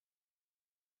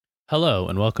Hello,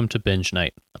 and welcome to Binge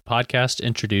Night, a podcast to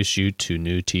introduce you to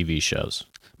new TV shows.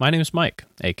 My name is Mike,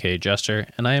 aka Jester,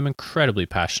 and I am incredibly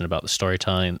passionate about the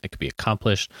storytelling that could be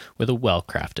accomplished with a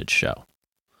well-crafted show.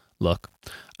 Look,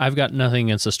 I've got nothing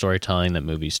against the storytelling that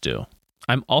movies do.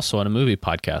 I'm also on a movie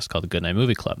podcast called the Goodnight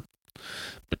Movie Club.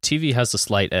 But TV has a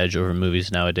slight edge over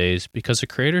movies nowadays because the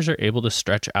creators are able to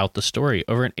stretch out the story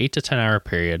over an 8 to 10 hour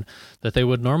period that they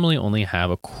would normally only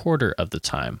have a quarter of the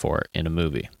time for in a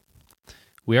movie.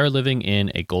 We are living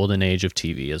in a golden age of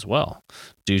TV as well,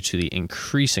 due to the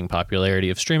increasing popularity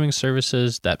of streaming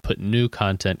services that put new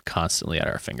content constantly at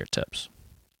our fingertips.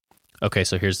 Okay,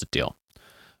 so here's the deal.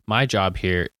 My job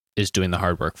here is doing the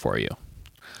hard work for you.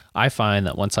 I find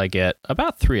that once I get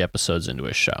about 3 episodes into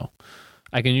a show,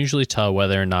 I can usually tell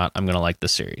whether or not I'm going to like the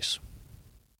series.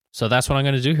 So that's what I'm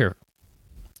going to do here.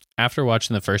 After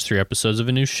watching the first 3 episodes of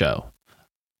a new show,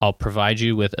 I'll provide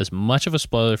you with as much of a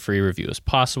spoiler-free review as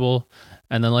possible,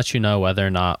 and then let you know whether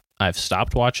or not I've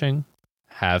stopped watching,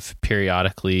 have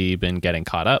periodically been getting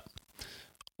caught up,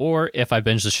 or if I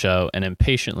binge the show and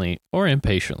impatiently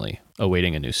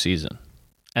awaiting a new season.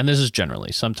 And this is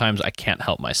generally. Sometimes I can't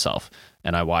help myself,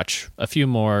 and I watch a few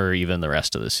more or even the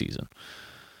rest of the season.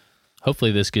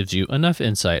 Hopefully this gives you enough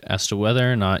insight as to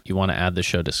whether or not you want to add the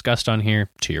show discussed on here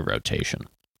to your rotation.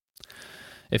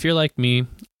 If you're like me,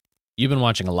 you've been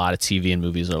watching a lot of TV and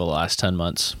movies over the last 10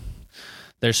 months.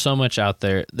 There's so much out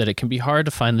there that it can be hard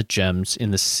to find the gems in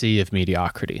the sea of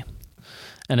mediocrity.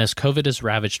 And as COVID has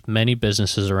ravaged many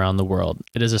businesses around the world,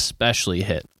 it has especially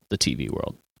hit the TV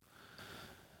world.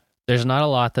 There's not a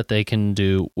lot that they can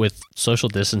do with social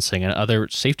distancing and other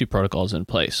safety protocols in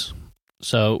place.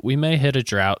 So we may hit a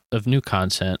drought of new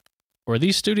content, or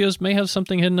these studios may have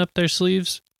something hidden up their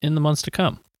sleeves in the months to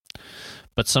come.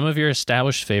 But some of your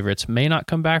established favorites may not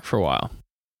come back for a while.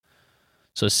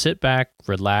 So sit back,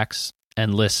 relax,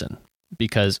 and listen,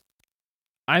 because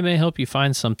I may help you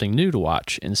find something new to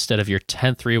watch instead of your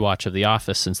 10th rewatch of The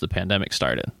Office since the pandemic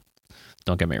started.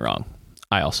 Don't get me wrong,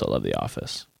 I also love The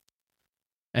Office.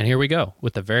 And here we go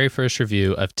with the very first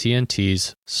review of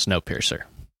TNT's Snowpiercer.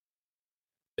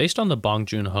 Based on the Bong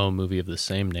Joon-ho movie of the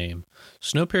same name,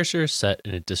 Snowpiercer is set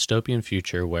in a dystopian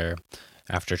future where,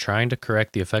 after trying to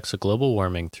correct the effects of global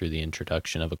warming through the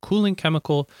introduction of a cooling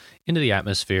chemical into the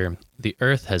atmosphere, the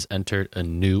Earth has entered a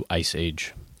new ice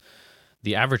age.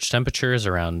 The average temperature is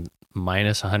around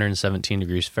minus 117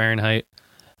 degrees Fahrenheit,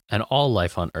 and all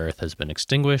life on Earth has been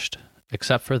extinguished,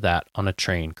 except for that on a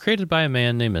train created by a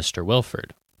man named Mr.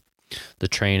 Wilford. The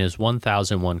train is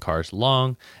 1,001 cars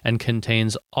long and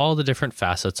contains all the different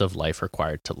facets of life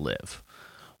required to live.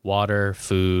 Water,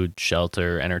 food,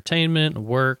 shelter, entertainment,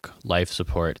 work, life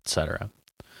support, etc.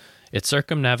 It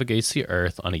circumnavigates the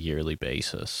Earth on a yearly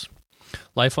basis.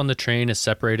 Life on the train is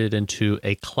separated into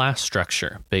a class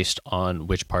structure based on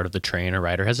which part of the train a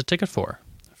rider has a ticket for: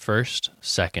 first,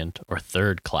 second, or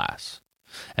third class.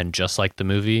 And just like the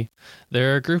movie,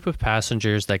 there are a group of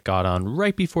passengers that got on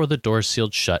right before the doors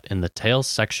sealed shut in the tail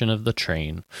section of the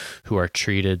train who are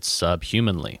treated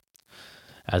subhumanly.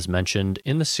 As mentioned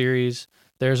in the series,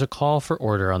 there's a call for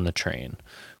order on the train,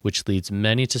 which leads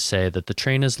many to say that the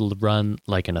train is run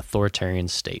like an authoritarian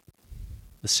state.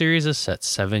 The series is set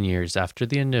 7 years after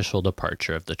the initial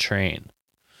departure of the train,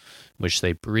 which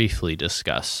they briefly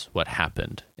discuss what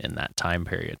happened in that time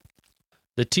period.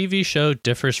 The TV show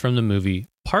differs from the movie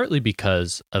partly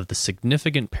because of the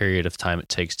significant period of time it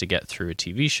takes to get through a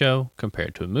TV show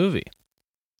compared to a movie.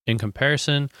 In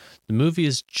comparison, the movie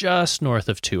is just north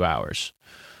of 2 hours,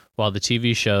 while the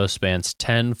TV show spans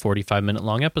 10 45-minute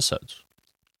long episodes.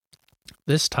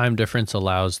 This time difference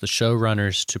allows the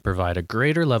showrunners to provide a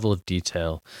greater level of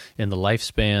detail in the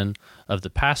lifespan of the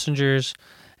passengers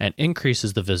and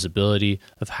increases the visibility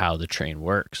of how the train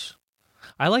works.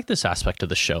 I like this aspect of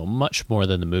the show much more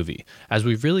than the movie, as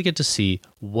we really get to see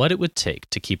what it would take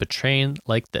to keep a train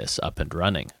like this up and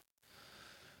running.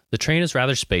 The train is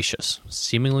rather spacious,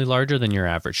 seemingly larger than your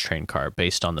average train car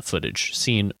based on the footage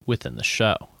seen within the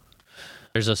show.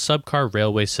 There's a subcar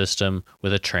railway system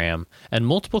with a tram and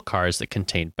multiple cars that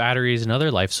contain batteries and other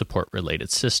life support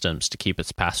related systems to keep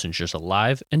its passengers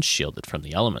alive and shielded from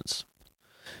the elements.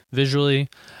 Visually,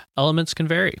 elements can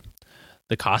vary.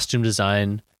 The costume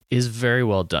design is very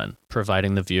well done,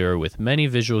 providing the viewer with many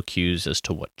visual cues as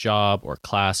to what job or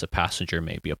class a passenger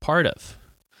may be a part of.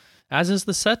 As is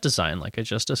the set design, like I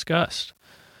just discussed.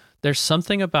 There's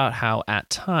something about how, at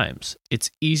times, it's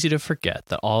easy to forget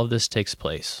that all of this takes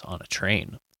place on a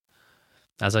train.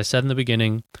 As I said in the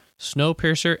beginning,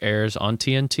 Snowpiercer airs on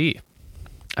TNT.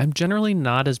 I'm generally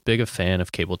not as big a fan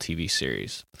of cable TV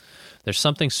series. There's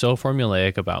something so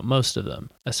formulaic about most of them,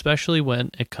 especially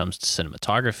when it comes to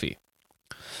cinematography.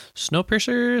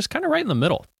 Snowpiercer is kind of right in the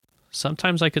middle.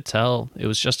 Sometimes I could tell it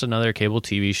was just another cable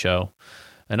TV show,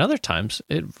 and other times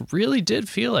it really did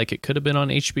feel like it could have been on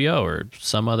HBO or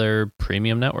some other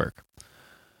premium network.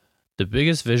 The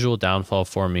biggest visual downfall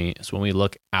for me is when we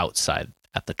look outside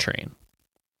at the train.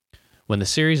 When the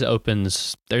series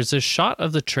opens, there's this shot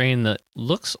of the train that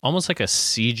looks almost like a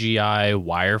CGI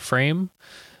wireframe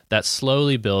that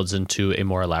slowly builds into a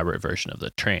more elaborate version of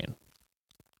the train.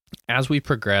 As we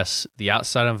progress, the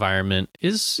outside environment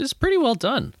is pretty well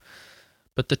done,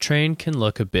 but the train can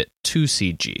look a bit too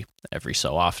CG every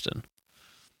so often.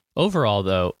 Overall,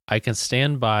 though, I can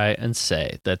stand by and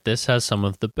say that this has some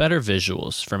of the better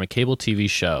visuals from a cable TV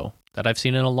show that I've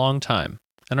seen in a long time,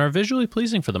 and are visually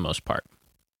pleasing for the most part.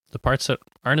 The parts that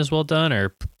aren't as well done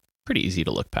are pretty easy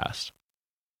to look past.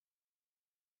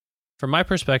 From my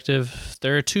perspective,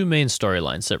 there are two main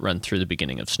storylines that run through the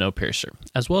beginning of Snowpiercer,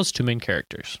 as well as two main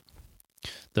characters.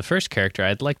 The first character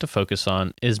I'd like to focus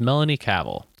on is Melanie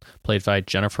Cavill, played by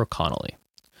Jennifer Connelly.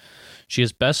 She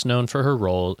is best known for her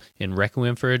role in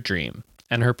Requiem for a Dream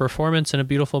and her performance in A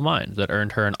Beautiful Mind that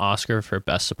earned her an Oscar for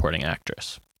Best Supporting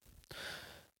Actress.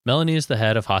 Melanie is the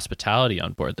head of hospitality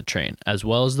on board the train, as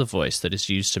well as the voice that is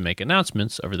used to make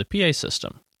announcements over the PA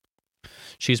system.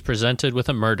 She's presented with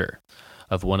a murder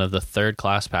of one of the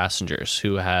third-class passengers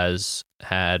who has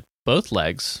had both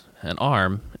legs, an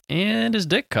arm, and his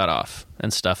dick cut off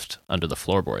and stuffed under the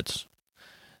floorboards.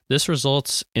 This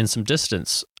results in some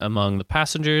distance among the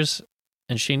passengers,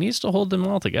 and she needs to hold them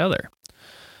all together,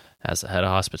 as the head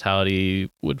of hospitality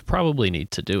would probably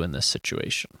need to do in this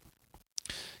situation.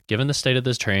 Given the state of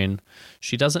this train,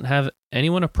 she doesn't have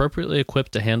anyone appropriately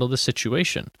equipped to handle the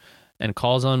situation, and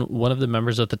calls on one of the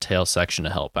members of the tail section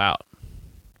to help out.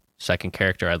 Second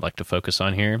character I'd like to focus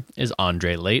on here is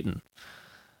Andre Layton,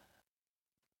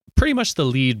 pretty much the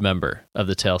lead member of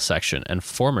the tail section and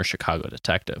former Chicago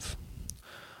detective.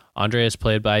 Andre is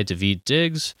played by Daveed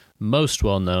Diggs, most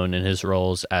well known in his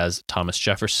roles as Thomas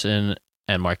Jefferson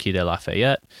and Marquis de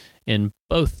Lafayette in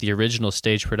both the original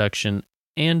stage production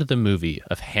and the movie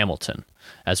of Hamilton,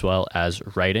 as well as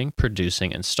writing,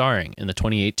 producing, and starring in the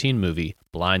 2018 movie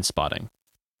Blindspotting.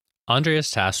 Andre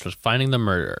is tasked with finding the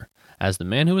murderer, as the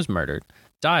man who was murdered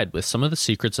died with some of the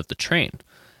secrets of the train,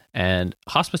 and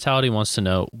hospitality wants to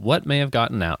know what may have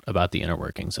gotten out about the inner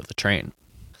workings of the train.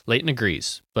 Layton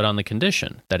agrees, but on the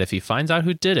condition that if he finds out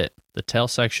who did it, the tail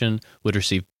section would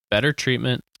receive better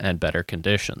treatment and better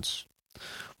conditions.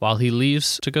 While he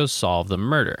leaves to go solve the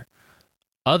murder,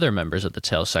 other members of the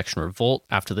tail section revolt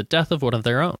after the death of one of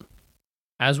their own.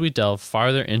 As we delve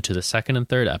farther into the second and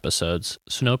third episodes,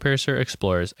 Snowpiercer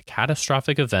explores a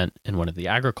catastrophic event in one of the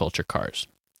agriculture cars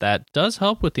that does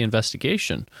help with the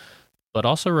investigation, but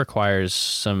also requires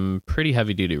some pretty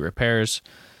heavy-duty repairs.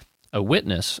 A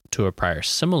witness to a prior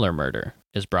similar murder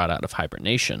is brought out of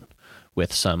hibernation,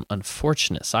 with some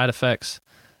unfortunate side effects,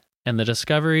 and the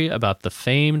discovery about the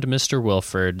famed Mr.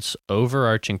 Wilford's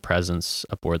overarching presence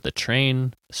aboard the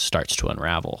train starts to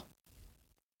unravel.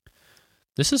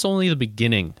 This is only the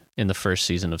beginning in the first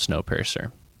season of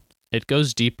Snowpiercer. It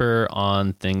goes deeper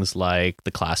on things like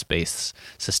the class-based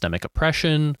systemic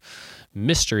oppression,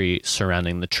 mystery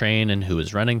surrounding the train and who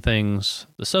is running things,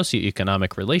 the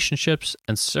socioeconomic relationships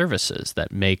and services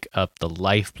that make up the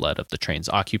lifeblood of the train's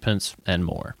occupants, and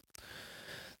more.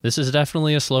 This is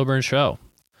definitely a slow burn show.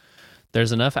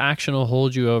 There's enough action to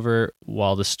hold you over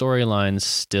while the storyline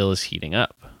still is heating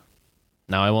up.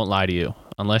 Now, I won't lie to you.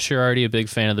 Unless you're already a big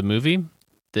fan of the movie,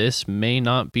 this may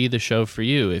not be the show for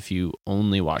you if you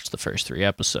only watch the first 3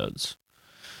 episodes.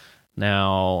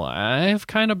 Now, I've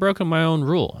kind of broken my own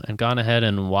rule and gone ahead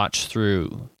and watched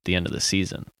through the end of the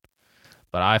season,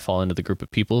 but I fall into the group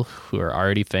of people who are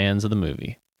already fans of the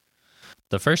movie.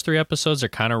 The first 3 episodes are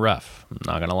kind of rough, I'm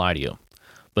not going to lie to you,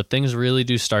 but things really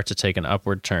do start to take an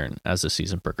upward turn as the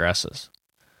season progresses.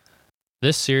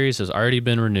 This series has already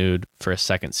been renewed for a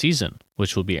second season,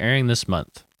 which will be airing this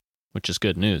month, which is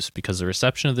good news because the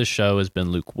reception of this show has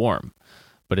been lukewarm,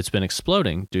 but it's been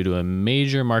exploding due to a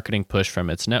major marketing push from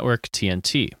its network,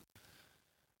 TNT.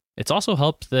 It's also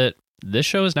helped that this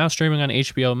show is now streaming on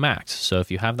HBO Max, so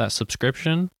if you have that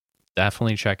subscription,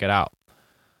 definitely check it out.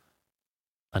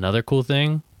 Another cool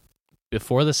thing,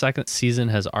 before the second season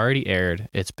has already aired,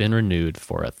 it's been renewed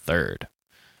for a third,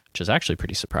 which is actually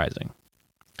pretty surprising.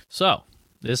 So,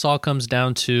 this all comes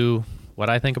down to what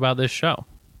I think about this show.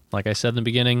 Like I said in the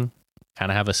beginning, kind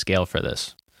of have a scale for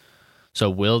this. So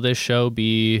will this show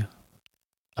be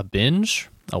a binge,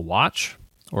 a watch,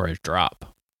 or a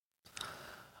drop?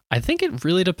 I think it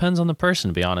really depends on the person,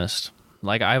 to be honest.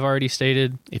 Like I've already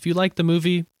stated, if you like the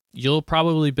movie, you'll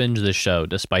probably binge this show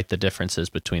despite the differences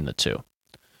between the two.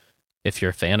 If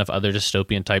you're a fan of other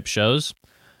dystopian type shows,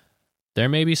 there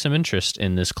may be some interest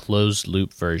in this closed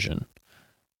loop version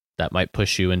that might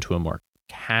push you into a more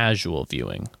casual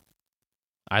viewing.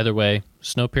 Either way,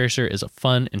 Snowpiercer is a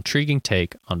fun, intriguing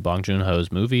take on Bong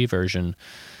Joon-ho's movie version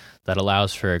that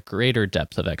allows for a greater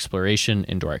depth of exploration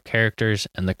into our characters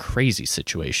and the crazy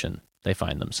situation they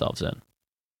find themselves in.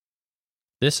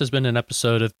 This has been an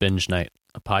episode of Binge Night,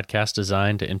 a podcast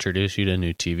designed to introduce you to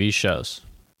new TV shows.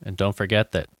 And don't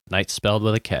forget that night's spelled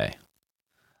with a K.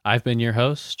 I've been your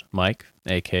host, Mike,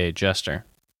 aka Jester.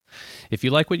 If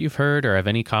you like what you've heard or have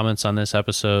any comments on this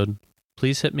episode,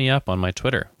 please hit me up on my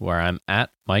Twitter, where I'm at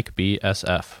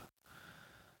MikeBSF.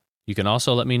 You can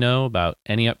also let me know about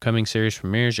any upcoming series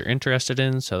premieres you're interested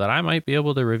in so that I might be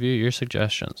able to review your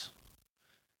suggestions.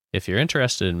 If you're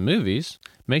interested in movies,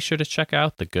 make sure to check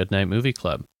out the Good Night Movie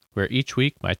Club, where each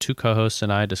week my two co-hosts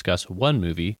and I discuss one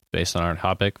movie based on our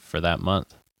topic for that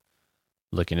month.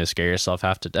 Looking to scare yourself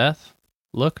half to death?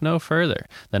 Look no further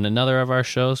than another of our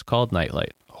shows called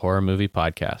Nightlight, a horror movie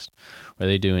podcast, where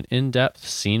they do an in-depth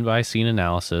scene-by-scene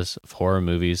analysis of horror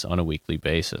movies on a weekly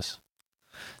basis.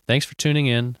 Thanks for tuning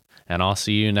in, and I'll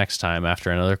see you next time after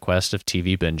another quest of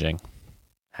TV binging.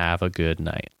 Have a good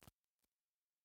night.